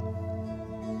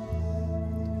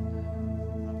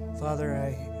Father,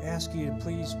 I ask you to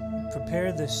please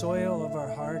prepare the soil of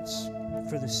our hearts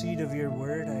for the seed of your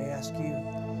word. I ask you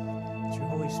that your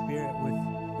Holy Spirit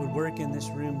would work in this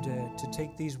room to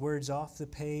take these words off the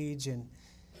page and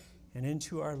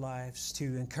into our lives,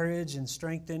 to encourage and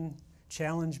strengthen,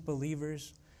 challenge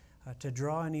believers, to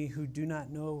draw any who do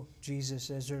not know Jesus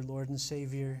as their Lord and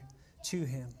Savior to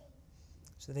him,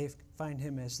 so they find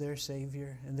him as their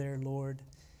Savior and their Lord,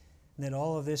 and that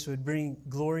all of this would bring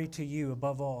glory to you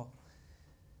above all.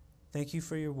 Thank you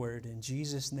for your word. In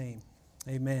Jesus' name,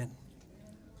 amen.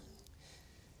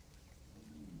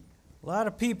 A lot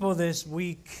of people this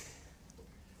week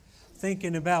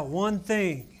thinking about one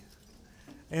thing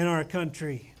in our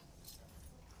country.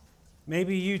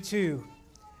 Maybe you too.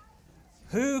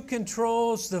 Who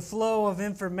controls the flow of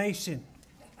information?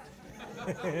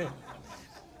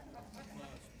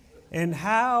 And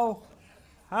how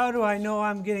do I know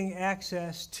I'm getting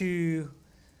access to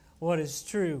what is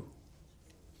true?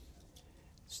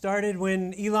 Started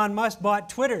when Elon Musk bought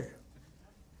Twitter.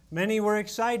 Many were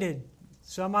excited.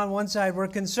 Some on one side were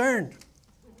concerned. It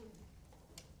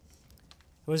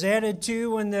was added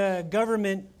to when the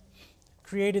government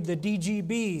created the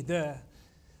DGB, the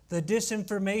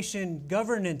Disinformation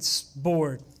Governance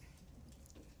Board.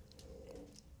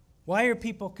 Why are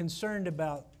people concerned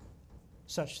about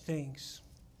such things?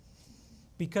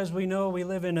 Because we know we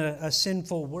live in a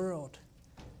sinful world.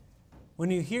 When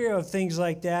you hear of things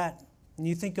like that, and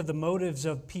you think of the motives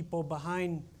of people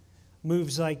behind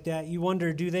moves like that, you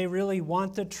wonder, do they really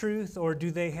want the truth, or do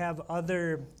they have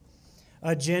other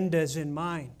agendas in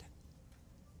mind?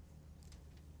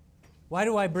 Why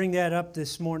do I bring that up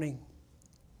this morning?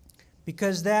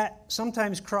 Because that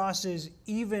sometimes crosses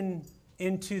even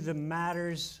into the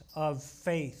matters of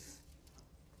faith.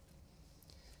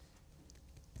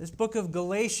 This book of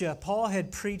Galatia, Paul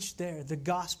had preached there the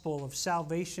gospel of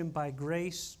salvation by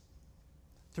grace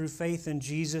through faith in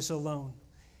Jesus alone.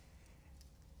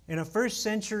 And a first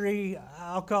century,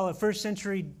 I'll call it first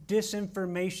century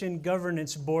disinformation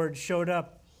governance board showed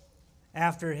up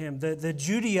after him, the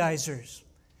Judaizers.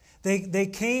 They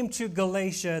came to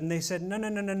Galatia and they said,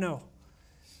 no.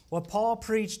 What Paul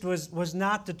preached was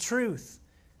not the truth.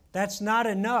 That's not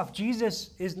enough.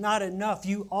 Jesus is not enough.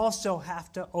 You also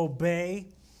have to obey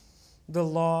the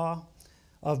law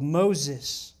of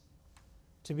Moses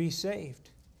to be saved.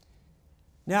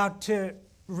 Now, to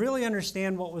really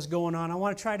understand what was going on, I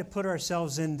want to try to put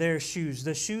ourselves in their shoes,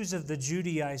 the shoes of the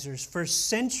Judaizers. For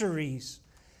centuries,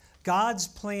 God's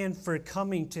plan for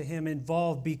coming to him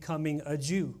involved becoming a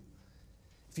Jew.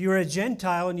 If you were a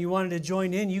Gentile and you wanted to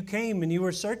join in, you came and you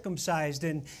were circumcised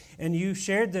and you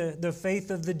shared the faith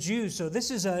of the Jews. So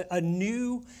this is a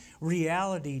new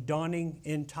reality dawning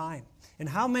in time. And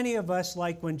how many of us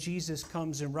like when Jesus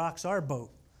comes and rocks our boat?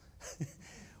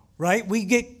 Right? We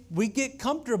get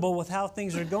comfortable with how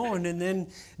things are going, and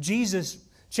then Jesus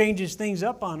changes things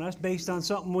up on us based on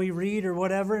something we read or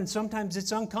whatever, and sometimes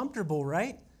it's uncomfortable,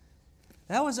 right?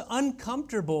 That was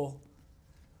uncomfortable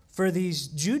for these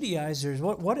Judaizers.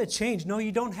 What a change. No,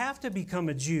 you don't have to become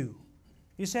a Jew.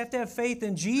 You just have to have faith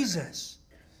in Jesus.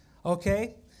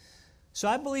 Okay? So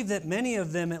I believe that many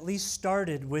of them at least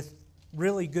started with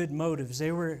really good motives.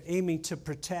 They were aiming to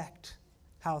protect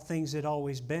how things had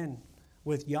always been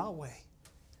with Yahweh.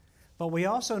 But we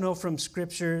also know from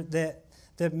Scripture that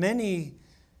many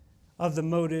of the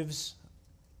motives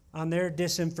on their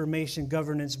disinformation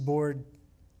governance board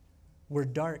were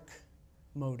dark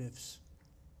motives.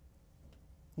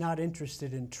 Not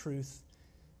interested in truth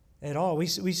at all. We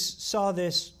saw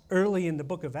this early in the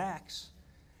book of Acts.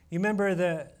 You remember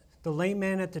the lame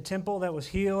man at the temple that was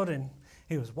healed, and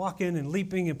he was walking and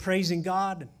leaping and praising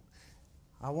God.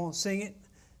 I won't sing it,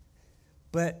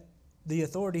 but the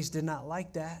authorities did not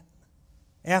like that.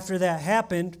 After that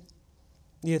happened,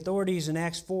 the authorities in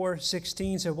Acts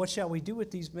 4:16 said, "What shall we do with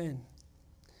these men?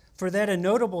 For that a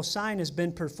notable sign has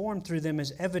been performed through them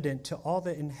is evident to all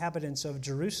the inhabitants of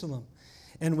Jerusalem,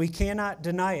 and we cannot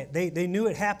deny it." They knew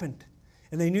it happened,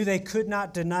 and they knew they could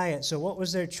not deny it. So what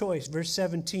was their choice? Verse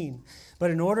 17, "But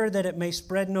in order that it may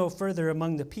spread no further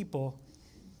among the people,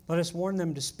 let us warn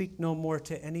them to speak no more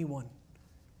to anyone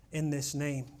in this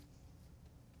name."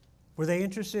 Were they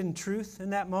interested in truth in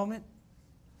that moment?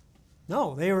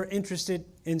 No, they were interested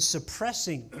in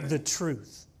suppressing the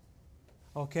truth.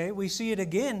 Okay, we see it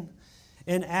again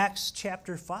in Acts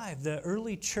chapter 5. The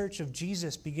early church of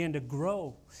Jesus began to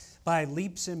grow by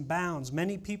leaps and bounds.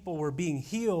 Many people were being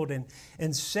healed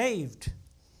and saved.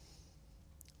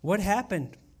 What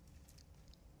happened?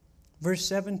 Verse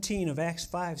 17 of Acts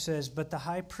 5 says, "But the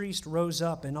high priest rose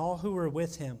up, and all who were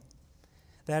with him,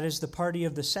 that is the party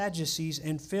of the Sadducees,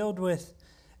 and filled with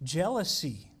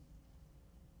jealousy,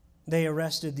 they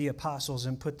arrested the apostles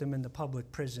and put them in the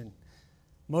public prison.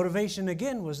 Motivation,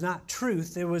 again, was not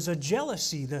truth. It was a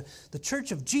jealousy. The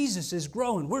church of Jesus is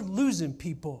growing. We're losing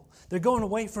people. They're going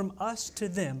away from us to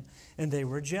them, and they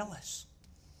were jealous.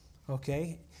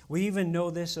 Okay? We even know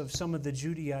this of some of the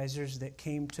Judaizers that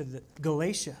came to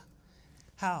Galatia.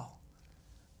 How?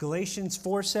 Galatians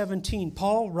 4:17.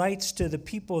 Paul writes to the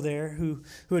people there who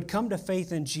had come to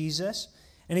faith in Jesus,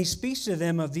 and he speaks to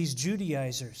them of these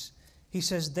Judaizers. He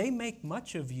says, they make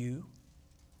much of you.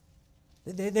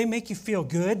 They make you feel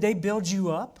good. They build you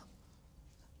up,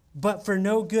 but for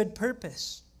no good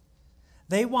purpose.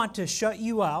 They want to shut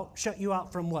you out. Shut you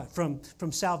out from what? From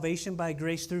salvation by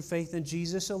grace through faith in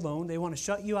Jesus alone. They want to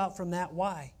shut you out from that.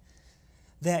 Why?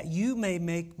 That you may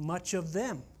make much of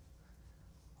them.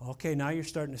 Okay, now you're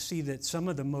starting to see that some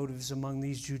of the motives among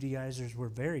these Judaizers were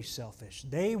very selfish.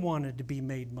 They wanted to be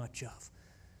made much of.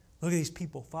 Look at these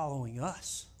people following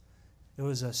us. It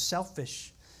was a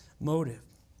selfish motive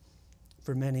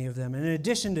for many of them. And in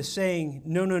addition to saying,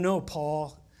 no,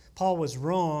 Paul was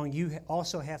wrong, you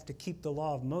also have to keep the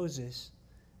law of Moses,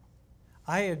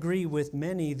 I agree with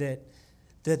many that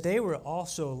they were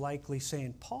also likely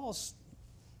saying, Paul's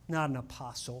not an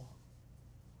apostle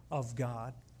of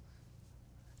God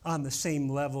on the same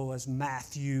level as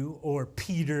Matthew or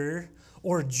Peter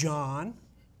or John.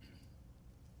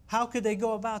 How could they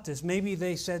go about this? Maybe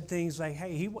they said things like,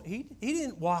 hey, he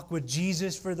didn't walk with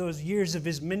Jesus for those years of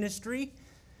his ministry,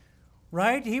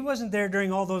 right? He wasn't there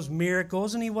during all those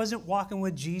miracles, and he wasn't walking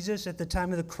with Jesus at the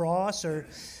time of the cross or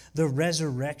the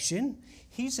resurrection.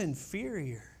 He's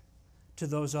inferior to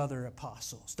those other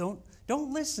apostles. Don't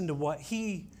listen to what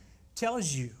he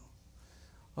tells you.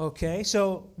 Okay,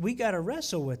 so we got to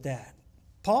wrestle with that.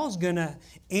 Paul's going to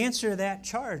answer that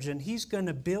charge, and he's going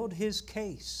to build his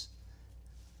case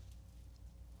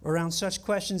around such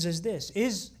questions as this.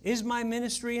 Is my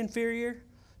ministry inferior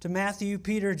to Matthew,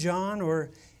 Peter, John,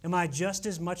 or am I just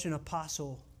as much an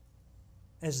apostle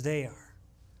as they are?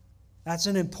 That's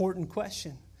an important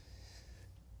question.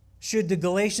 Should the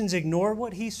Galatians ignore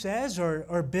what he says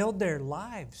or build their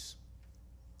lives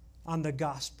on the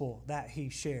gospel that he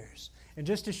shares? And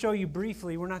just to show you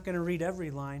briefly, we're not going to read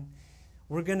every line.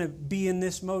 We're going to be in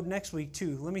this mode next week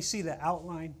too. Let me see the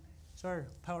outline. Is our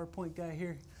PowerPoint guy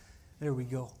here? There we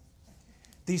go.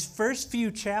 These first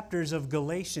few chapters of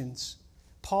Galatians,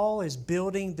 Paul is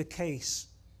building the case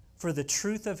for the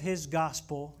truth of his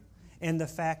gospel and the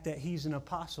fact that he's an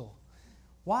apostle.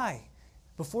 Why?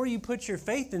 Before you put your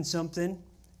faith in something,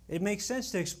 it makes sense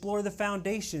to explore the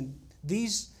foundation.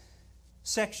 These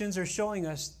sections are showing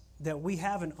us that we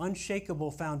have an unshakable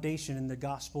foundation in the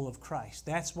gospel of Christ.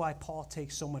 That's why Paul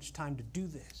takes so much time to do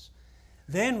this.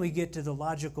 Then we get to the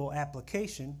logical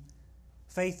application,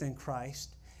 faith in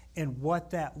Christ, and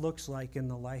what that looks like in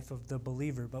the life of the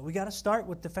believer. But we got to start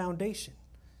with the foundation.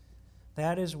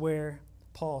 That is where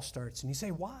Paul starts. And you say,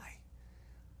 why?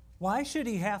 Why should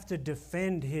he have to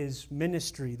defend his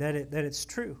ministry, that it's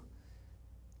true?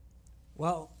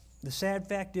 Well, the sad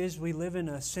fact is we live in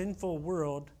a sinful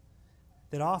world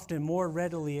that often more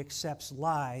readily accepts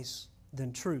lies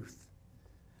than truth.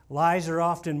 Lies are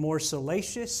often more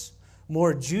salacious,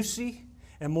 more juicy,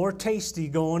 and more tasty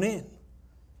going in.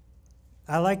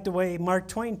 I like the way Mark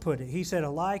Twain put it. He said, a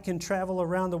lie can travel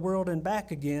around the world and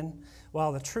back again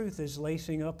while the truth is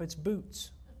lacing up its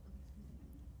boots.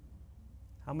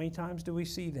 How many times do we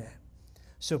see that?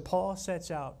 So Paul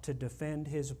sets out to defend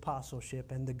his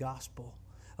apostleship and the gospel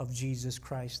of Jesus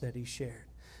Christ that he shared,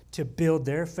 to build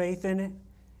their faith in it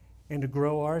and to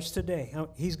grow ours today.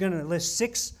 He's going to list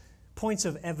 6 points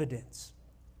of evidence.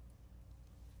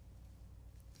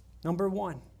 Number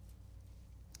 1,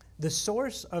 the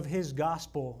source of his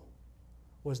gospel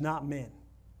was not men.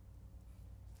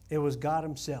 It was God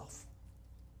himself.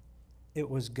 It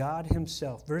was God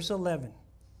himself. Verse 11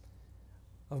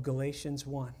 of Galatians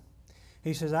 1.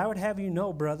 He says, I would have you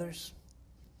know, brothers,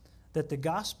 that the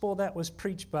gospel that was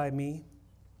preached by me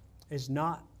is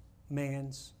not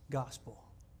man's gospel.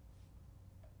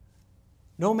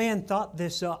 No man thought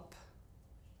this up.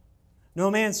 No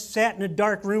man sat in a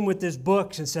dark room with his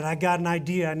books and said, I got an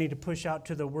idea I need to push out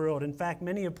to the world. In fact,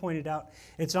 many have pointed out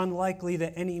it's unlikely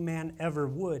that any man ever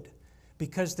would,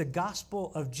 because the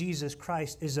gospel of Jesus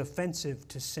Christ is offensive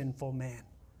to sinful man.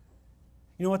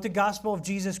 You know what the gospel of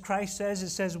Jesus Christ says? It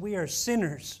says we are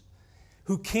sinners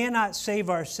who cannot save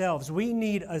ourselves. We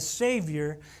need a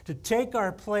Savior to take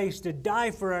our place, to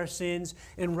die for our sins,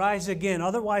 and rise again.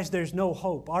 Otherwise, there's no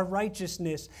hope. Our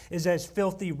righteousness is as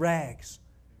filthy rags.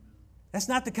 That's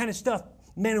not the kind of stuff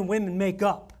men and women make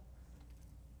up.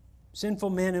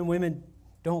 Sinful men and women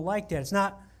don't like that. It's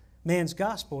not man's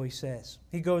gospel, he says.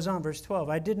 He goes on, verse 12,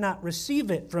 I did not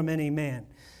receive it from any man,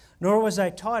 nor was I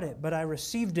taught it, but I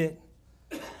received it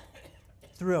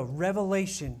through a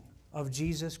revelation of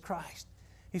Jesus Christ.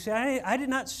 He said, I did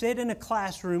not sit in a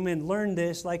classroom and learn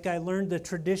this like I learned the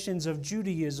traditions of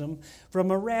Judaism from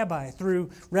a rabbi through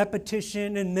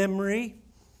repetition and memory.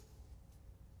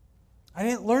 I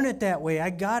didn't learn it that way.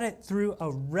 I got it through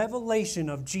a revelation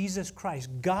of Jesus Christ.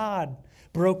 God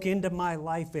broke into my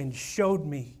life and showed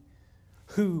me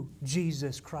who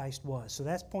Jesus Christ was. So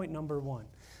that's point number one.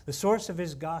 The source of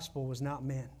his gospel was not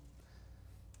man,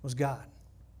 it was God.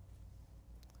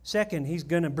 Second, he's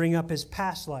going to bring up his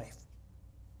past life.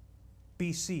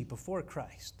 BC, before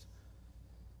Christ.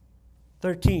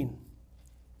 13,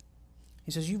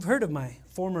 he says, you've heard of my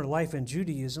former life in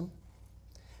Judaism,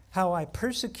 how I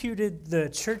persecuted the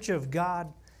church of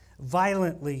God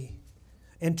violently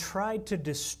and tried to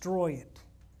destroy it.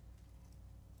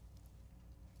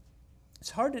 It's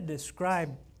hard to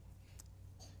describe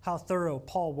how thorough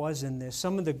Paul was in this.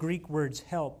 Some of the Greek words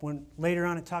help. When later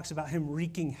on it talks about him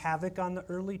wreaking havoc on the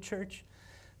early church,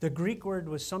 the Greek word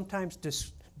was sometimes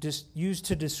used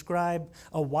to describe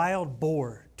a wild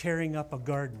boar tearing up a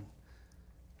garden.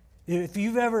 If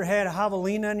you've ever had a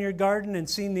javelina in your garden and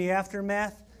seen the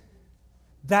aftermath,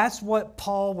 that's what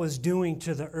Paul was doing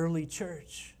to the early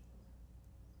church.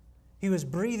 He was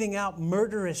breathing out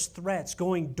murderous threats,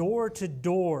 going door to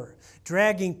door,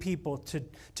 dragging people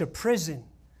to prison,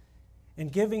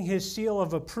 and giving his seal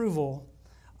of approval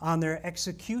on their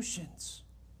executions.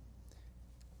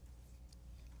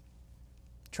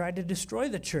 Tried to destroy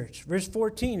the church. Verse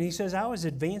 14, he says, I was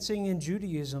advancing in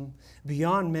Judaism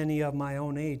beyond many of my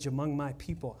own age among my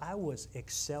people. I was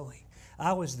excelling.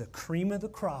 I was the cream of the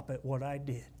crop at what I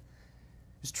did.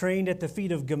 I was trained at the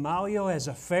feet of Gamaliel as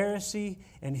a Pharisee,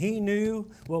 and he knew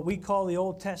what we call the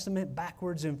Old Testament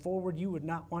backwards and forward. You would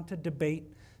not want to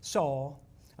debate Saul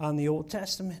on the Old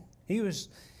Testament. He was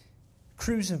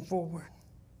cruising forward.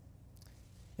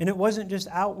 And it wasn't just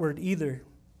outward either.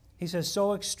 He says,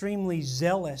 so extremely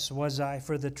zealous was I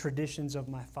for the traditions of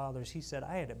my fathers. He said,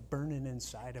 I had it burning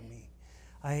inside of me.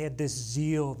 I had this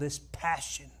zeal, this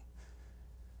passion.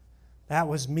 That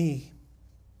was me.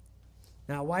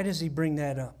 Now, why does he bring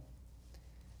that up?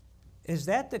 Is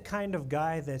that the kind of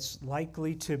guy that's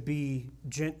likely to be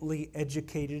gently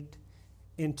educated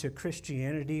into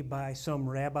Christianity by some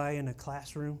rabbi in a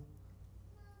classroom?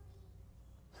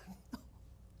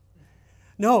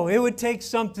 No, it would take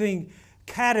something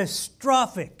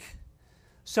catastrophic,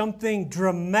 something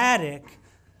dramatic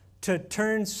to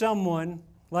turn someone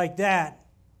like that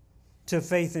to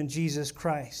faith in Jesus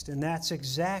Christ. And that's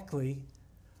exactly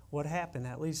what happened.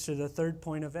 That leads to the third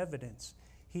point of evidence.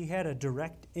 He had a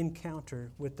direct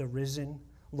encounter with the risen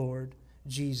Lord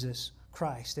Jesus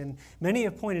Christ. And many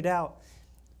have pointed out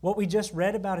what we just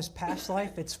read about his past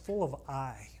life, it's full of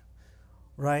I,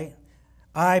 right?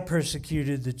 I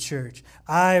persecuted the church.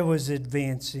 I was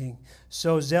advancing.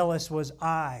 So zealous was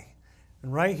I.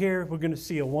 And right here, we're going to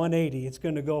see a 180. It's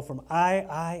going to go from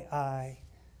I,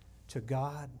 to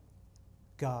God,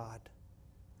 God,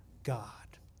 God.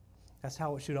 That's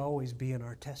how it should always be in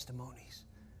our testimonies.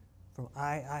 From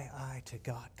I to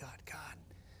God, God, God.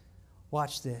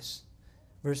 Watch this.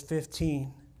 Verse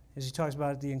 15, as he talks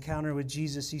about the encounter with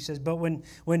Jesus, he says, but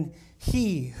when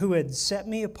he who had set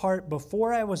me apart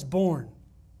before I was born,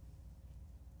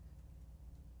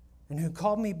 and who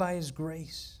called me by his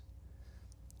grace,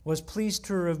 was pleased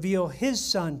to reveal his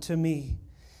Son to me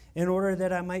in order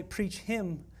that I might preach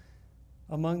him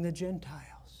among the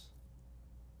Gentiles.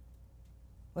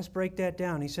 Let's break that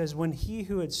down. He says, when he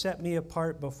who had set me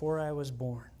apart before I was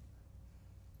born.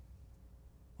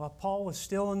 While Paul was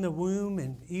still in the womb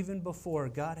and even before,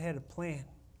 God had a plan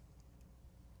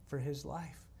for his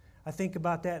life. I think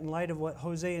about that in light of what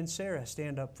Jose and Sarah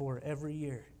stand up for every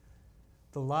year.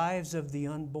 The lives of the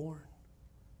unborn.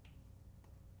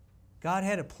 God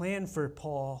had a plan for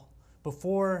Paul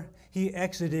before he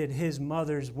exited his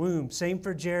mother's womb. Same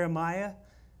for Jeremiah.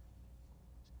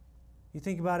 You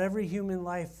think about every human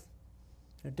life.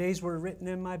 Their days were written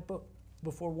in my book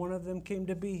before one of them came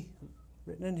to be.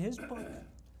 Written in his book.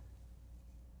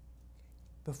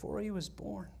 Before he was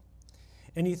born.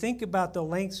 And you think about the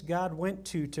lengths God went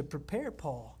to prepare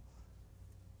Paul.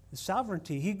 The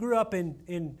sovereignty. He grew up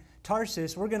in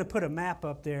Tarsus. We're going to put a map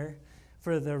up there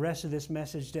for the rest of this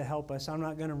message to help us. I'm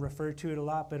not going to refer to it a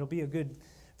lot, but it'll be a good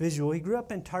visual. He grew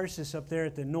up in Tarsus up there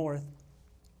at the north.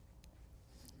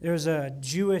 There's a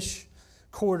Jewish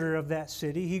quarter of that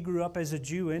city. He grew up as a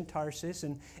Jew in Tarsus,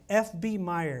 and F.B.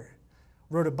 Meyer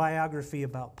wrote a biography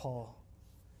about Paul.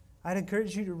 I'd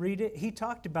encourage you to read it. He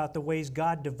talked about the ways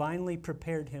God divinely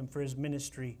prepared him for his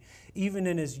ministry, even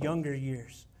in his younger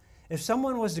years. If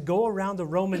someone was to go around the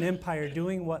Roman Empire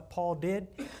doing what Paul did,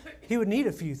 he would need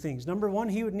a few things. Number one,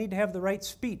 he would need to have the right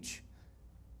speech.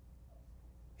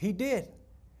 He did.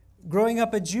 Growing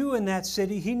up a Jew in that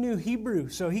city, he knew Hebrew,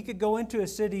 so he could go into a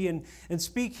city and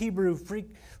speak Hebrew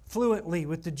fluently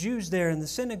with the Jews there in the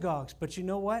synagogues. But you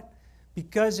know what?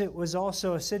 Because it was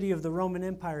also a city of the Roman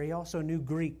Empire, he also knew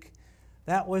Greek.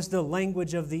 That was the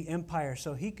language of the empire.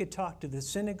 So he could talk to the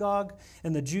synagogue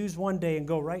and the Jews one day and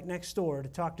go right next door to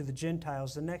talk to the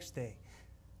Gentiles the next day.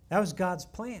 That was God's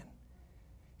plan.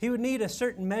 He would need a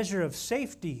certain measure of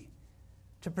safety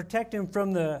to protect him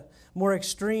from the more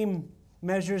extreme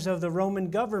measures of the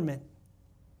Roman government.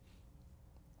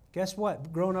 Guess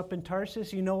what? Growing up in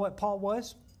Tarsus, you know what Paul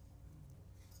was?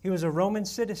 He was a Roman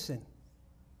citizen.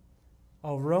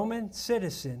 A Roman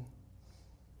citizen.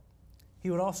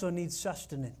 He would also need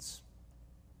sustenance.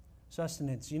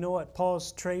 Sustenance. You know what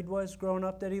Paul's trade was growing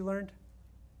up that he learned?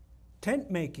 Tent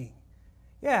making.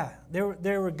 Yeah,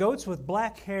 there were goats with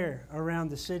black hair around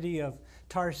the city of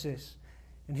Tarsus.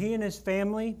 And he and his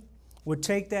family would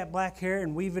take that black hair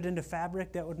and weave it into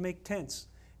fabric that would make tents.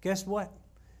 Guess what?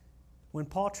 When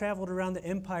Paul traveled around the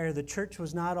empire, the church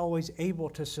was not always able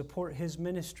to support his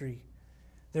ministry.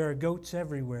 There are goats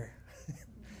everywhere.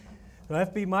 So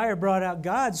F.B. Meyer brought out,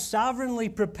 God sovereignly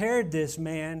prepared this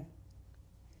man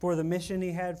for the mission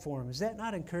he had for him. Is that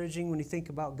not encouraging when you think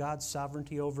about God's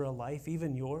sovereignty over a life,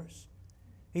 even yours?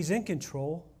 He's in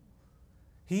control.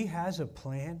 He has a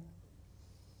plan.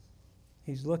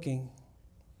 He's looking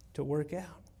to work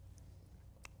out.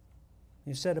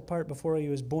 He's set apart before he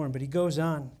was born. But he goes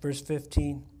on, verse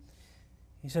 15.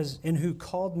 He says, "And who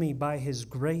called me by his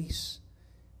grace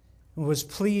and was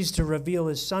pleased to reveal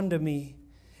his Son to me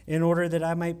in order that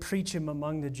I might preach him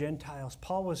among the Gentiles."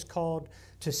 Paul was called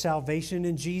to salvation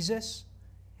in Jesus,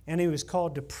 and he was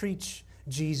called to preach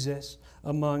Jesus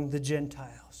among the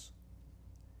Gentiles.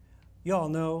 You all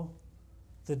know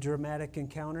the dramatic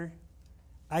encounter.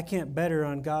 I can't better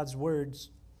on God's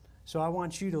words, so I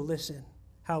want you to listen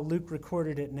how Luke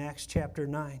recorded it in Acts chapter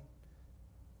 9,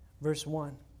 verse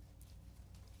 1.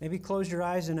 Maybe close your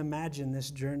eyes and imagine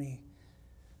this journey.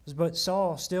 But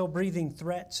Saul, still breathing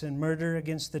threats and murder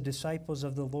against the disciples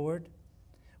of the Lord,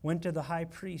 went to the high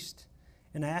priest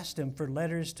and asked him for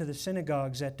letters to the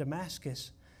synagogues at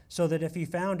Damascus, so that if he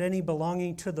found any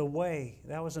belonging to the way —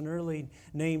 that was an early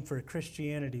name for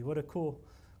Christianity. What a cool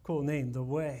name, the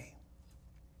way.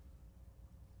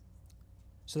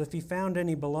 So if he found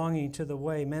any belonging to the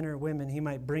way, men or women, he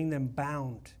might bring them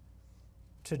bound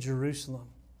to Jerusalem.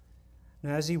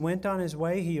 Now as he went on his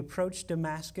way, he approached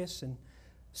Damascus, and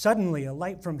suddenly a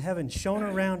light from heaven shone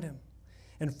around him.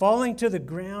 And falling to the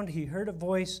ground, he heard a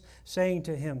voice saying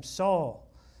to him, "Saul,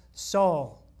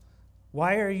 Saul,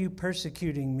 why are you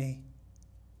persecuting me?"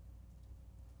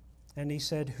 And he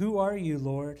said, "Who are you,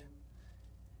 Lord?"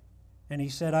 And he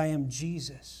said, "I am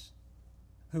Jesus,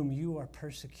 whom you are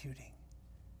persecuting."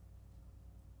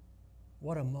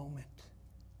 What a moment.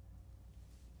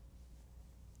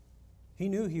 He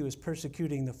knew he was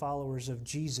persecuting the followers of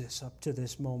Jesus up to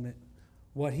this moment.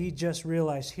 What he just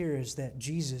realized here is that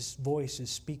Jesus' voice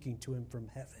is speaking to him from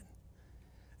heaven.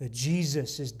 That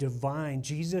Jesus is divine.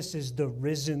 Jesus is the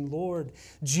risen Lord.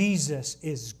 Jesus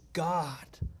is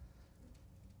God.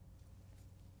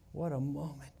 What a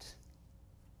moment.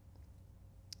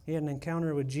 He had an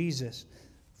encounter with Jesus.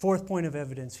 Fourth point of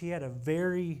evidence, he had a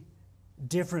very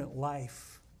different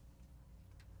life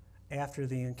after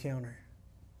the encounter.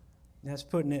 That's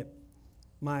putting it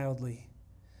mildly.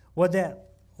 What'd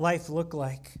that life look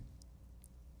like?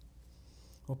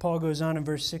 Well, Paul goes on in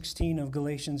verse 16 of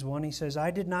Galatians 1. He says, "I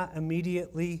did not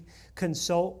immediately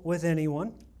consult with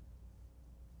anyone,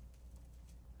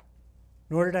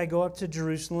 nor did I go up to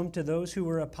Jerusalem to those who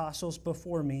were apostles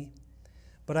before me,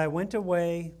 but I went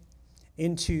away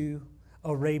into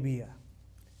Arabia."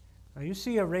 Now you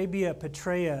see Arabia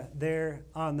Petraea there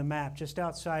on the map, just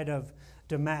outside of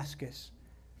Damascus.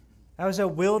 That was a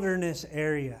wilderness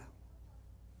area.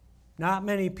 Not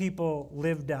many people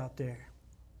lived out there.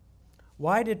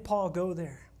 Why did Paul go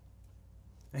there?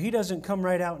 Now, he doesn't come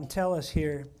right out and tell us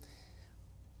here,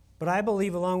 but I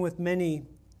believe along with many,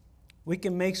 we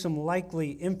can make some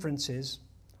likely inferences.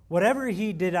 Whatever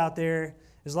he did out there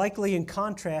is likely in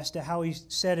contrast to how he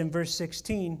said in verse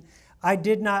 16, "I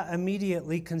did not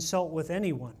immediately consult with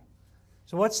anyone."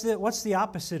 So what's the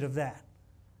opposite of that?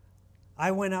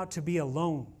 I went out to be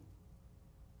alone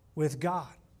with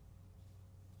God.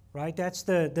 Right? That's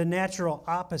the natural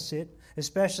opposite,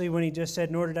 especially when he just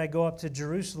said, "Nor did I go up to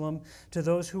Jerusalem to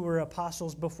those who were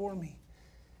apostles before me."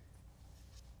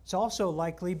 It's also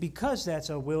likely because that's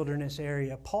a wilderness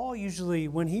area. Paul usually,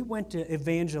 when he went to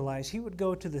evangelize, he would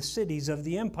go to the cities of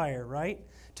the empire, right?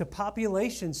 To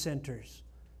population centers.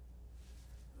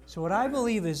 So what I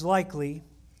believe is likely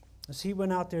is he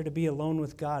went out there to be alone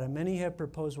with God. And many have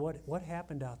proposed, what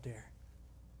happened out there?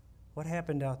 What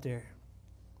happened out there?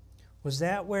 Was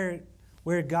that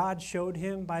where God showed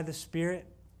him by the Spirit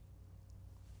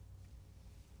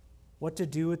what to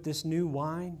do with this new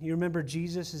wine? You remember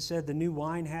Jesus has said the new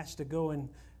wine has to go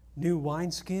in new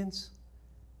wineskins?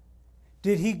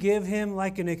 Did he give him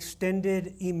like an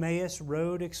extended Emmaus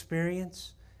Road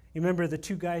experience? You remember the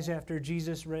two guys after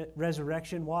Jesus'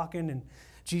 resurrection walking, and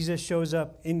Jesus shows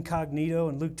up incognito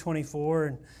in Luke 24,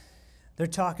 and they're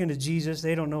talking to Jesus.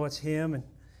 They don't know it's him, and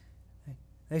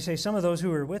they say, some of those who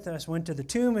were with us went to the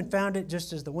tomb and found it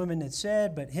just as the women had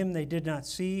said, but him they did not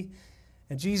see.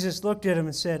 And Jesus looked at him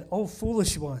and said, "O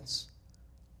foolish ones,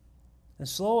 and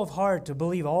slow of heart to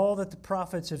believe all that the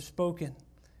prophets have spoken.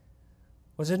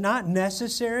 Was it not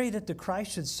necessary that the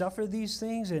Christ should suffer these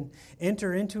things and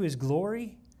enter into his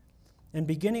glory? And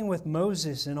beginning with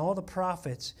Moses and all the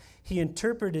prophets, he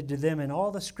interpreted to them in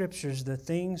all the scriptures the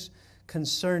things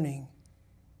concerning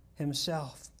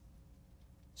himself."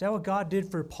 Is that what God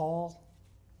did for Paul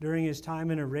during his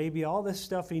time in Arabia? All this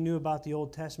stuff he knew about the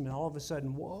Old Testament, all of a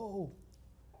sudden, whoa,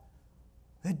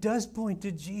 it does point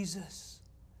to Jesus.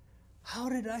 How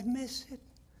did I miss it?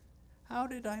 How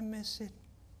did I miss it?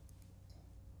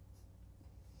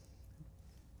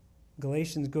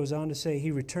 Galatians goes on to say he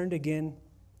returned again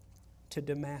to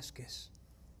Damascus.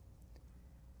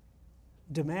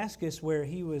 Damascus, where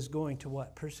he was going to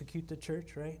what? Persecute the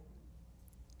church, right?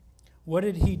 What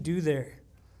did he do there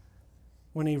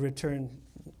when he returned?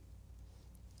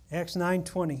 Acts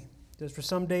 9:20 says, "For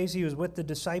some days he was with the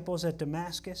disciples at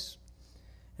Damascus,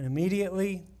 and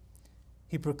immediately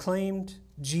he proclaimed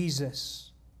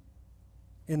Jesus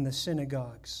in the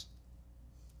synagogues,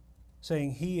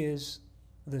 saying, 'He is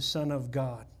the Son of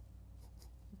God.'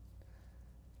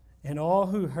 And all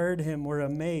who heard him were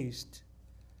amazed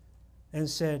and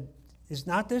said, 'Is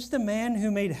not this the man who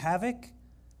made havoc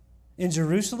in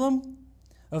Jerusalem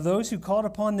of those who called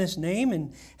upon this name?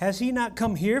 And has he not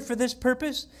come here for this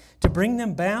purpose, to bring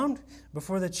them bound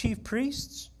before the chief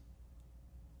priests?'"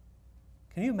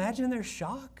 Can you imagine their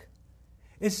shock?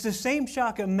 It's the same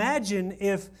shock. Imagine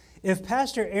if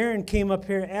Pastor Aaron came up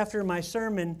here after my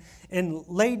sermon and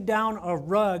laid down a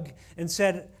rug and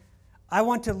said, "I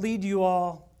want to lead you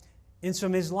all in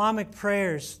some Islamic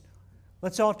prayers.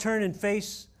 Let's all turn and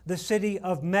face the city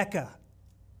of Mecca."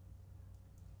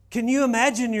 Can you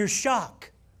imagine your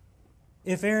shock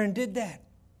if Aaron did that?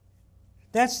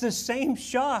 That's the same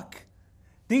shock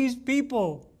these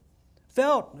people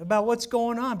felt about what's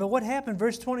going on. But what happened?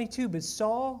 Verse 22, "But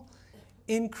Saul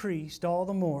increased all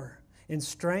the more in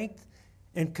strength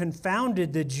and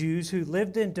confounded the Jews who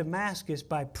lived in Damascus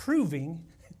by proving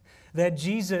that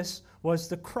Jesus was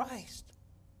the Christ."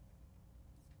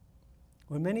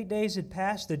 When many days had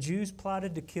passed, the Jews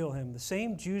plotted to kill him. The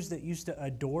same Jews that used to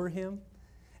adore him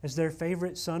as their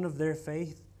favorite son of their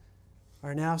faith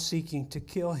are now seeking to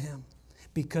kill him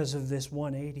because of this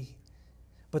 180.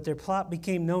 But their plot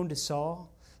became known to Saul.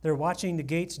 They're watching the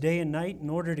gates day and night in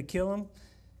order to kill him.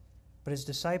 But his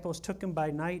disciples took him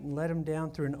by night and let him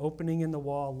down through an opening in the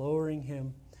wall, lowering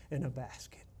him in a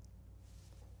basket.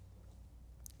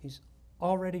 He's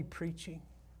already preaching,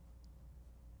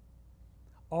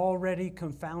 already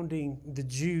confounding the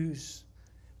Jews,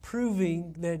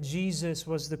 proving that Jesus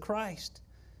was the Christ.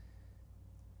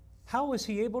 How was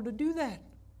he able to do that?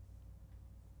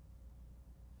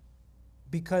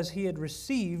 Because he had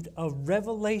received a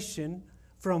revelation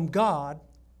from God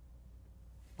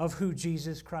of who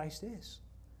Jesus Christ is.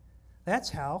 That's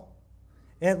how.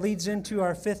 It leads into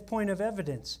our fifth point of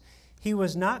evidence. He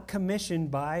was not commissioned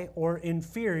by or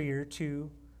inferior to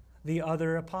the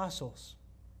other apostles.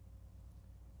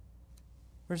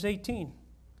 Verse 18,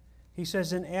 he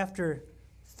says, "And after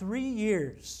 3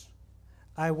 years,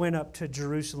 I went up to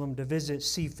Jerusalem to visit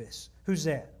Cephas." Who's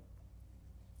that?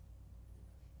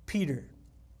 Peter.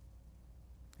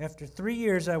 "After 3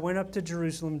 years, I went up to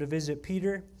Jerusalem to visit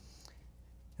Peter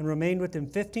and remained with him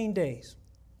 15 days.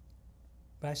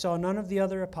 But I saw none of the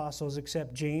other apostles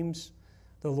except James,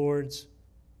 the Lord's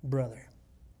brother."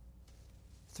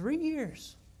 3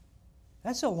 years.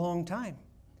 That's a long time.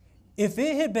 If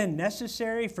it had been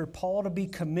necessary for Paul to be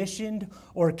commissioned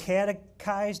or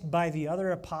catechized by the other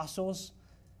apostles,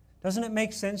 doesn't it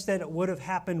make sense that it would have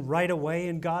happened right away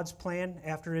in God's plan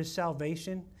after his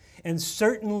salvation? And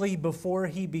certainly before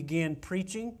he began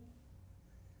preaching?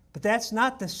 But that's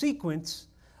not the sequence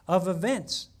of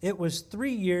events. It was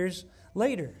 3 years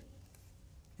later.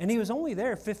 And he was only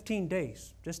there 15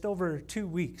 days, just over 2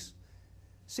 weeks.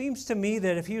 Seems to me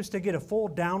that if he was to get a full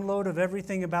download of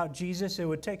everything about Jesus, it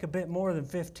would take a bit more than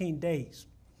 15 days.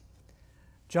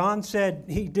 John said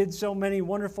he did so many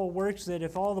wonderful works that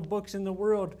if all the books in the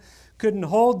world couldn't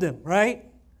hold them, right?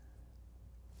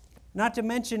 Not to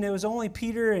mention it was only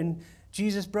Peter and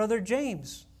Jesus' brother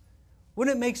James.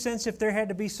 Wouldn't it make sense if there had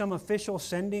to be some official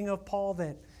sending of Paul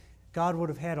that God would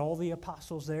have had all the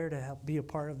apostles there to help be a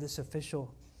part of this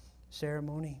official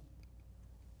ceremony?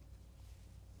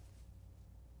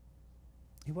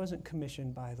 He wasn't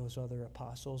commissioned by those other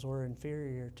apostles or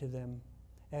inferior to them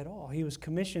at all. He was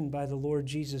commissioned by the Lord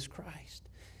Jesus Christ.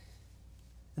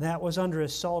 And that was under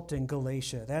assault in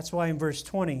Galatia. That's why in verse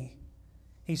 20,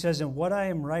 he says, "And what I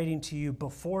am writing to you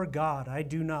before God, I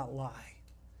do not lie."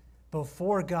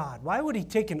 Before God. Why would he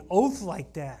take an oath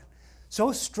like that?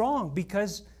 So strong,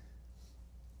 because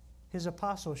his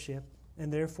apostleship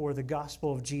and therefore the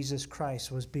gospel of Jesus Christ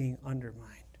was being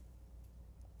undermined.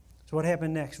 So what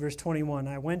happened next? Verse 21,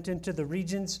 "I went into the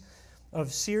regions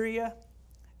of Syria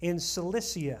and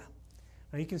Cilicia."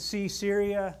 Now you can see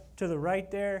Syria to the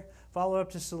right there, follow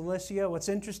up to Cilicia. What's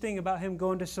interesting about him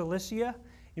going to Cilicia,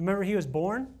 you remember he was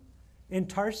born in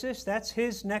Tarsus? That's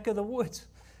his neck of the woods.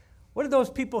 What did those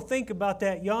people think about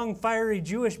that young, fiery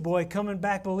Jewish boy coming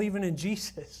back believing in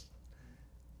Jesus?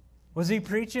 Was he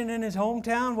preaching in his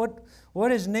hometown? What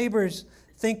did his neighbors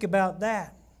think about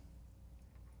that?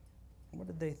 What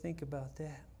did they think about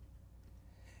that?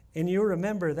 And you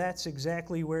remember that's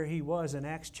exactly where he was in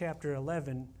Acts chapter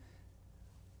 11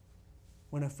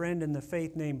 when a friend in the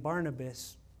faith named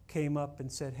Barnabas came up and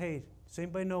said, "Hey, does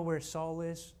anybody know where Saul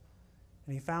is?"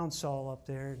 And he found Saul up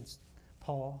there, and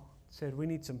Paul said, "We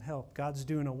need some help. God's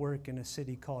doing a work in a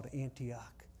city called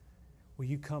Antioch. Will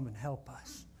you come and help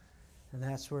us?" And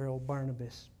that's where old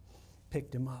Barnabas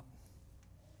picked him up.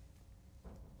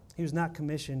 He was not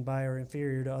commissioned by or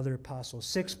inferior to other apostles.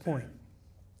 6th point.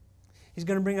 He's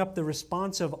going to bring up the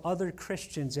response of other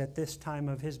Christians at this time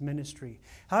of his ministry.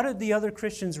 How did the other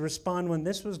Christians respond when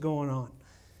this was going on?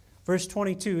 Verse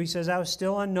 22, he says, "I was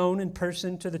still unknown in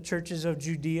person to the churches of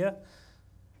Judea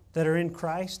that are in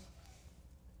Christ."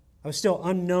 I was still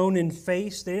unknown in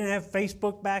face. They didn't have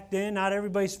Facebook back then. Not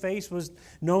everybody's face was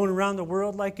known around the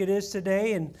world like it is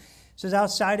today. And it says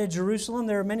outside of Jerusalem,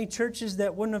 there are many churches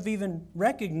that wouldn't have even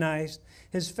recognized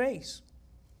his face.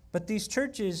 But these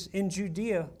churches in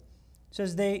Judea,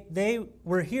 says they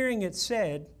were hearing it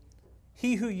said,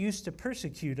 "He who used to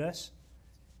persecute us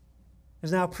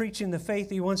is now preaching the faith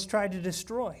he once tried to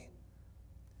destroy."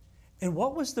 And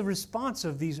what was the response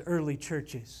of these early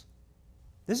churches?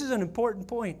 This is an important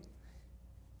point.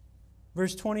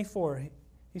 Verse 24,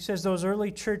 he says, "Those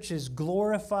early churches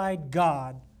glorified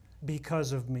God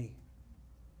because of me."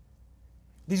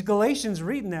 These Galatians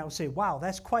reading that will say, wow,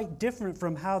 that's quite different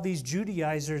from how these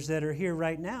Judaizers that are here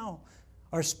right now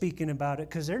are speaking about it,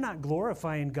 because they're not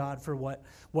glorifying God for what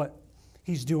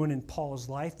he's doing in Paul's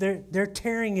life. They're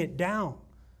tearing it down.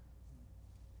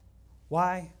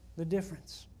 Why the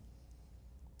difference?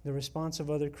 The response of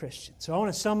other Christians. So I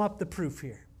want to sum up the proof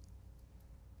here.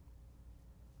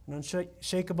 An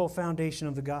unshakable foundation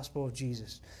of the gospel of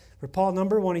Jesus. For Paul,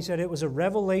 number one, he said it was a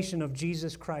revelation of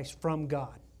Jesus Christ from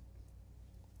God.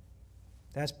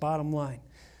 That's bottom line.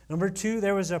 Number two,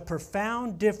 there was a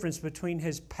profound difference between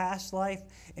his past life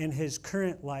and his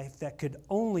current life that could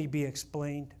only be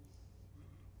explained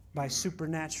by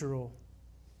supernatural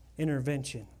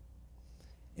intervention.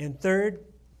 And third,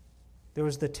 there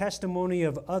was the testimony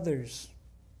of others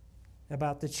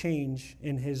about the change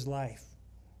in his life.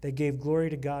 They gave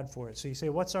glory to God for it. So you say,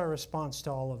 what's our response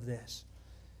to all of this?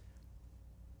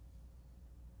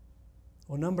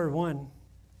 Well, number one,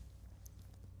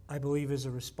 I believe, is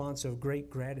a response of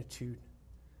great gratitude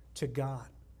to God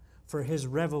for his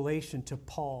revelation to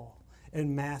Paul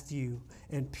and Matthew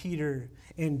and Peter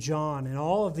and John and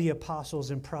all of the apostles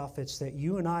and prophets that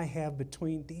you and I have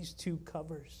between these two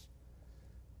covers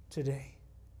today.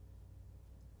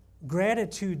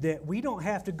 Gratitude that we don't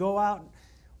have to go out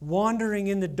wandering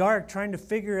in the dark trying to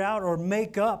figure out or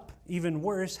make up, even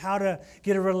worse, how to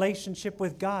get a relationship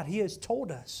with God. He has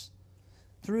told us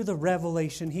through the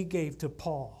revelation he gave to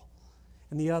Paul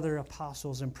and the other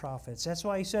apostles and prophets. That's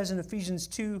why he says in Ephesians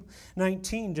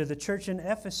 2:19 to the church in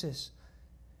Ephesus,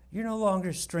 "You're no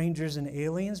longer strangers and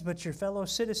aliens, but you're fellow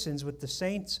citizens with the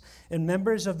saints and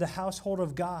members of the household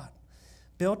of God,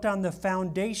 built on the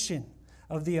foundation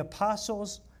of the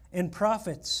apostles and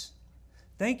prophets."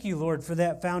 Thank you, Lord, for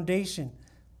that foundation.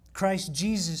 Christ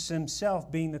Jesus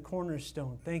himself being the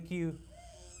cornerstone. Thank you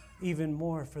even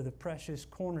more for the precious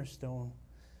cornerstone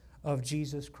of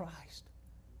Jesus Christ.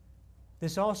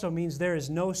 this also means there is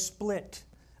no split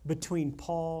between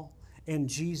Paul and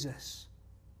Jesus.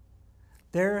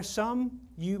 There are some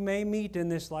you may meet in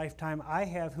this lifetime, I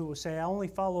have, who will say, I only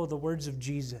follow the words of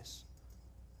Jesus,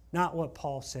 not what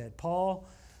Paul said. Paul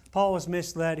was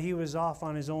misled. He was off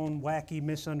on his own wacky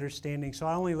misunderstanding. So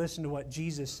I only listen to what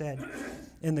Jesus said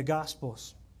in the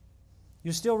Gospels.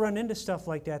 You still run into stuff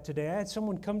like that today. I had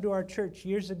someone come to our church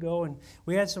years ago, and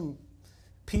we had some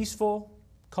peaceful,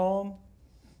 calm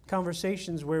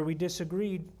conversations where we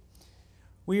disagreed.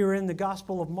 We were in the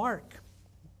Gospel of Mark,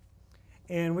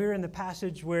 and we were in the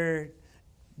passage where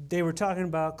they were talking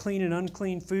about clean and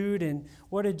unclean food, and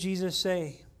what did Jesus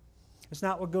say? It's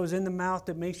not what goes in the mouth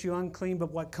that makes you unclean,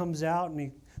 but what comes out. And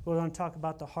he goes on to talk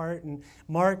about the heart. And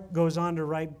Mark goes on to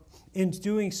write, in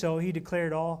doing so, he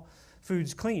declared all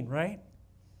foods clean, right?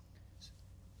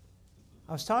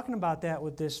 I was talking about that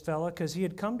with this fella because he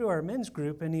had come to our men's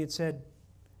group and he had said,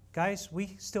 guys,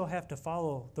 we still have to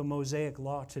follow the Mosaic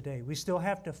law today. We still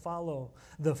have to follow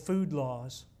the food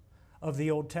laws of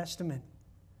the Old Testament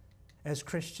as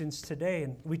Christians today.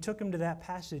 And we took him to that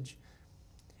passage.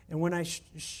 And when I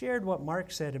shared what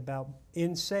Mark said about,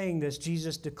 in saying this,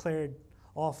 Jesus declared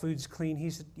all foods clean, he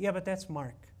said, yeah, but that's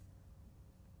Mark.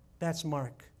 That's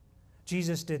Mark.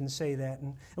 Jesus didn't say that.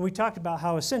 And we talked about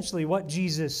how essentially what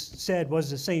Jesus said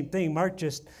was the same thing. Mark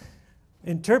just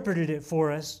interpreted it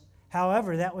for us.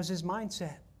 However, that was his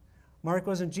mindset. Mark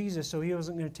wasn't Jesus, so he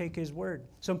wasn't going to take his word.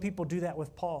 Some people do that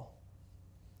with Paul.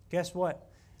 Guess what?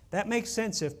 That makes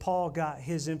sense if Paul got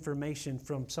his information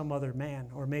from some other man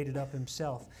or made it up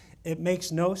himself. It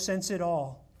makes no sense at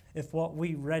all if what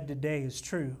we read today is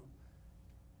true.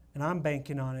 And I'm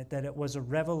banking on it that it was a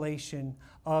revelation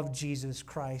of Jesus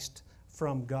Christ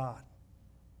from God.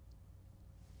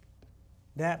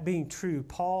 That being true,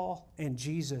 Paul and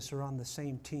Jesus are on the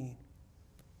same team.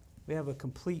 We have a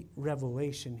complete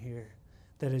revelation here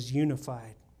that is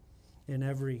unified in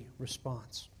every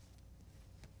response.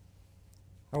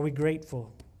 Are we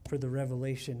grateful for the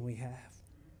revelation we have?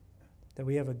 That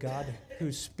we have a God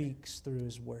who speaks through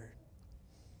His Word.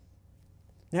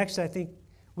 Next, I think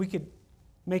we could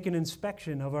make an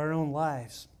inspection of our own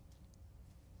lives.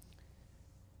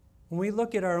 When we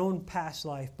look at our own past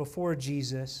life before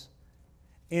Jesus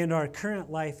and our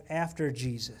current life after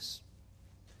Jesus,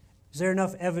 is there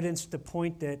enough evidence to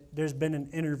point that there's been an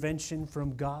intervention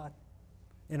from God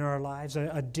in our lives,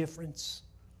 a difference?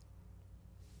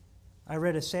 I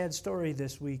read a sad story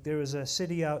this week. There was a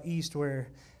city out east where,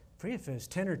 I forget if it was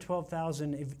 10 or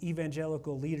 12,000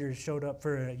 evangelical leaders showed up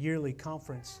for a yearly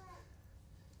conference.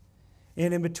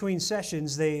 And in between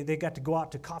sessions, they got to go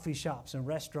out to coffee shops and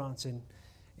restaurants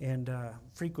and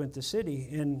frequent the city.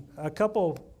 And a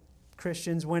couple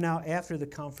Christians went out after the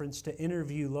conference to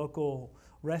interview local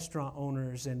restaurant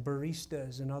owners and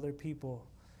baristas and other people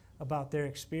about their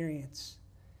experience.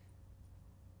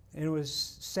 And it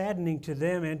was saddening to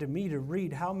them and to me to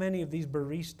read how many of these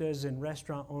baristas and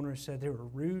restaurant owners said they were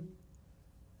rude,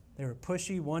 they were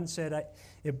pushy. One said,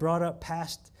 it brought up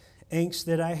past angst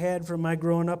that I had from my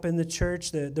growing up in the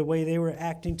church. The way they were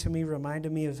acting to me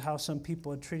reminded me of how some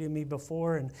people had treated me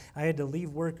before, and I had to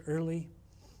leave work early.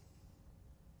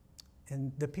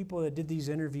 And the people that did these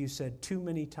interviews said too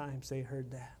many times they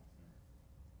heard that.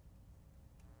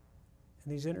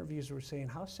 And these interviews were saying,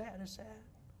 how sad is that?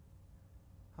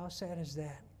 How sad is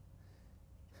that?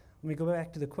 Let me go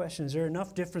back to the question. Is there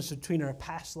enough difference between our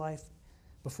past life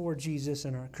before Jesus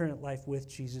and our current life with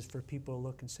Jesus for people to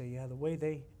look and say, yeah, the way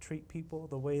they treat people,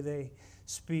 the way they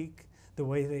speak, the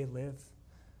way they live,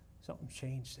 something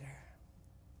changed there.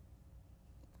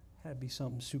 Had to be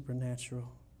something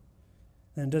supernatural.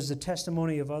 And does the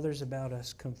testimony of others about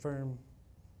us confirm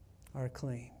our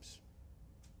claims?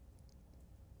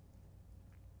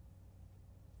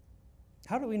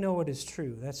 How do we know what is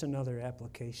true? That's another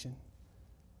application.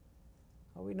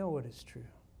 How do we know what is true?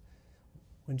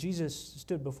 When Jesus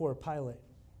stood before Pilate,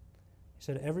 he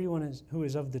said, everyone who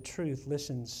is of the truth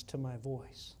listens to my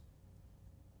voice.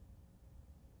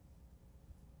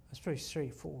 That's pretty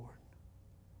straightforward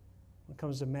when it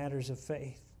comes to matters of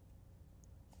faith.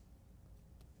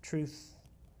 Truth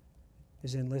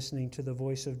is in listening to the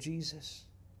voice of Jesus.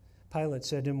 Pilate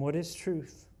said to him, what is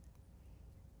truth?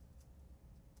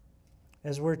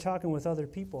 As we're talking with other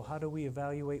people, how do we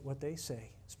evaluate what they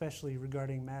say, especially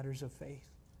regarding matters of faith?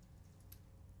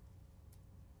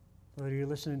 Whether you're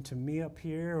listening to me up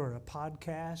here or a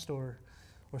podcast or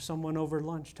someone over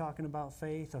lunch talking about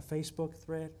faith, a Facebook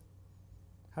thread,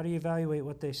 how do you evaluate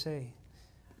what they say?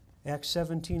 Acts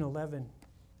 17:11,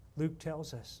 Luke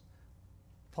tells us,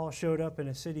 Paul showed up in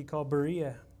a city called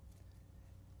Berea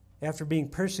after being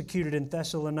persecuted in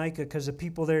Thessalonica because the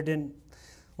people there didn't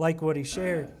like what he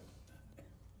shared.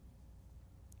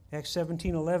 Acts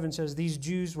 17:11 says, these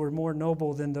Jews were more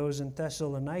noble than those in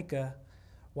Thessalonica.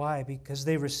 Why? Because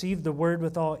they received the word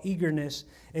with all eagerness,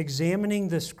 examining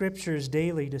the scriptures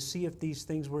daily to see if these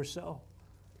things were so.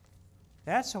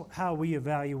 That's how we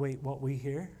evaluate what we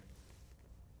hear.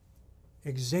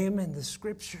 Examine the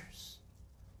scriptures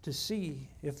to see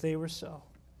if they were so.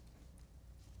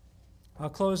 I'll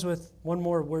close with one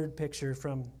more word picture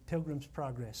from Pilgrim's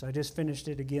Progress. I just finished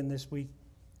it again this week.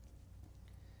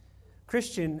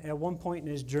 Christian, at one point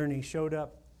in his journey, showed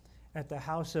up at the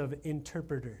house of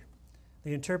interpreter.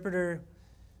 The interpreter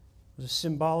was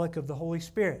symbolic of the Holy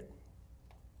Spirit.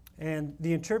 And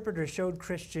the interpreter showed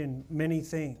Christian many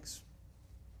things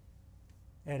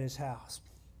at his house.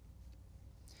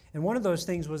 And one of those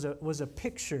things was a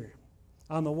picture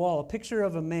on the wall, a picture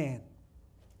of a man.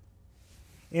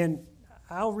 And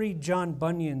I'll read John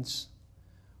Bunyan's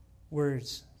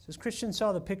words. It says, Christian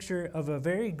saw the picture of a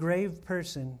very grave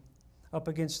person up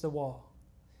against the wall.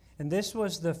 And this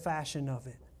was the fashion of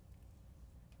it.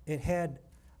 It had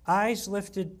eyes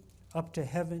lifted up to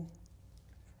heaven,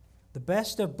 the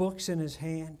best of books in his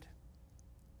hand.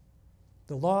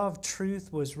 The law of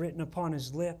truth was written upon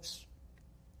his lips.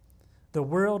 The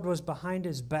world was behind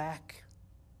his back.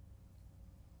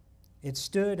 It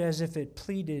stood as if it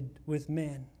pleaded with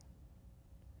men,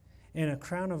 and a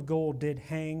crown of gold did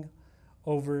hang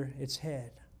over its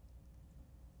head.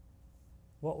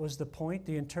 What was the point?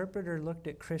 The interpreter looked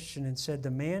at Christian and said, the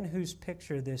man whose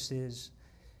picture this is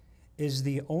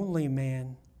the only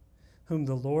man whom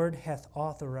the Lord hath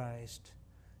authorized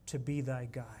to be thy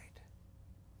guide.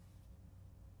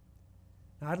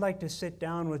 Now, I'd like to sit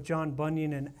down with John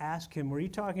Bunyan and ask him, were you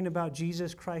talking about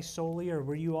Jesus Christ solely, or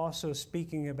were you also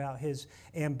speaking about his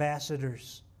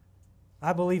ambassadors?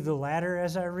 I believe the latter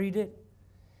as I read it.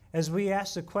 As we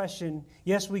ask the question,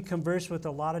 yes, we converse with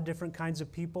a lot of different kinds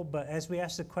of people, but as we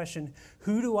ask the question,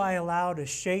 who do I allow to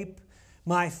shape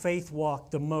my faith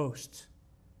walk the most?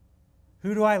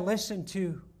 Who do I listen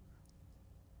to?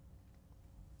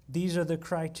 These are the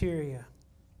criteria.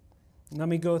 Let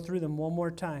me go through them one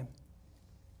more time.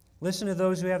 Listen to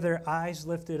those who have their eyes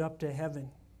lifted up to heaven,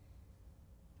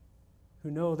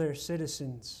 who know they're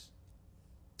citizens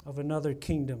of another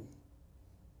kingdom.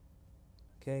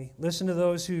 Okay? Listen to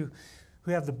those who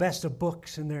have the best of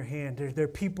books in their hand. They're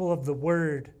people of the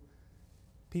Word,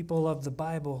 people of the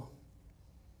Bible.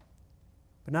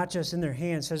 But not just in their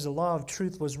hands. It says the law of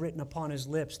truth was written upon his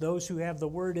lips. Those who have the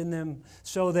Word in them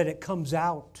so that it comes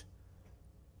out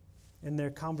in their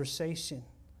conversation.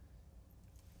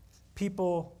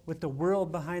 People with the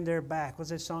world behind their back.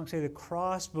 What's that song say? The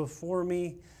cross before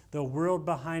me, the world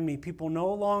behind me. People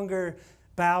no longer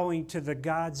bowing to the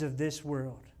gods of this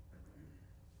world.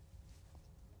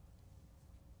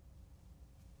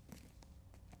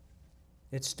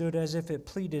 It stood as if it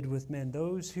pleaded with men.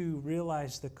 Those who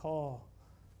realized the call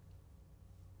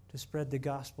to spread the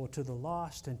gospel to the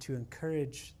lost and to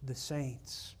encourage the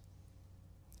saints.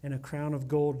 And a crown of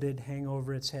gold did hang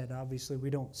over its head. Obviously, we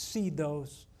don't see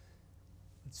those.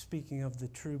 But speaking of the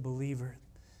true believer,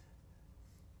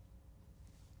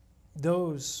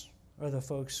 those are the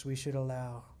folks we should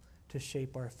allow to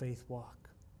shape our faith walk,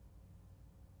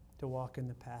 to walk in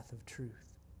the path of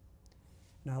truth.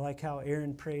 And I like how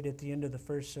Aaron prayed at the end of the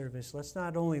first service. Let's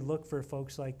not only look for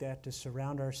folks like that to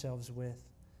surround ourselves with.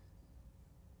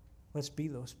 Let's be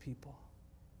those people.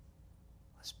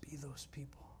 Let's be those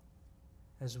people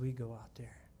as we go out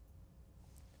there.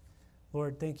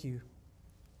 Lord, thank you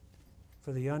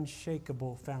for the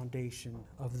unshakable foundation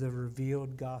of the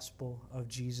revealed gospel of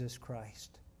Jesus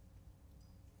Christ.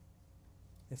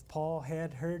 If Paul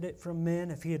had heard it from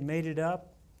men, if he had made it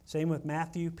up, same with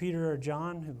Matthew, Peter, or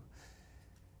John, who,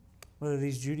 whether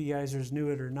these Judaizers knew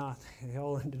it or not, they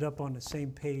all ended up on the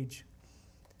same page.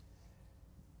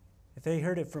 If they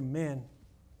heard it from men,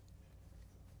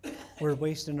 we're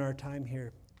wasting our time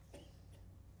here.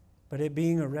 But it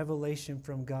being a revelation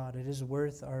from God, it is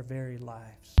worth our very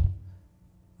lives,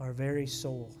 our very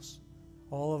souls,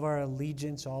 all of our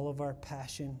allegiance, all of our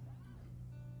passion,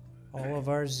 all of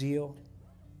our zeal.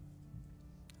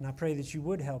 And I pray that you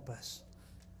would help us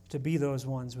to be those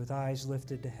ones with eyes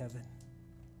lifted to heaven,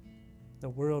 the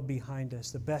world behind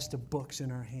us, the best of books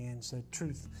in our hands, the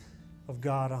truth of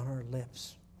God on our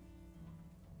lips,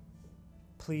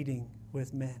 pleading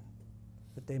with men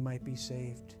that they might be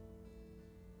saved.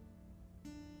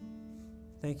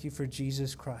 Thank you for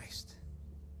Jesus Christ,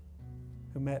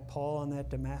 who met Paul on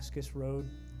that Damascus road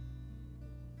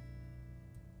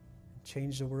and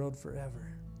changed the world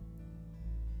forever.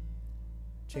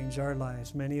 Changed our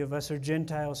lives. Many of us are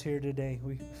Gentiles here today.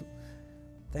 We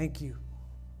thank you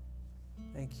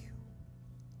Thank you.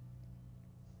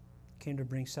 Came to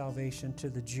bring salvation to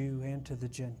the Jew and to the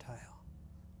Gentile.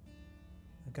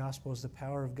 The gospel is the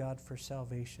power of God for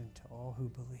salvation to all who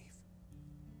believe.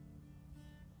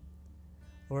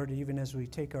 Lord, even as we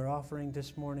take our offering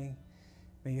this morning,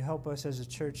 may you help us as a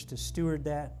church to steward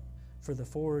that for the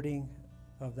forwarding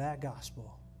of that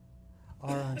gospel,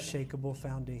 our unshakable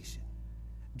foundation,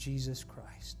 Jesus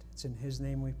Christ. It's in his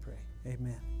name we pray.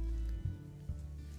 Amen.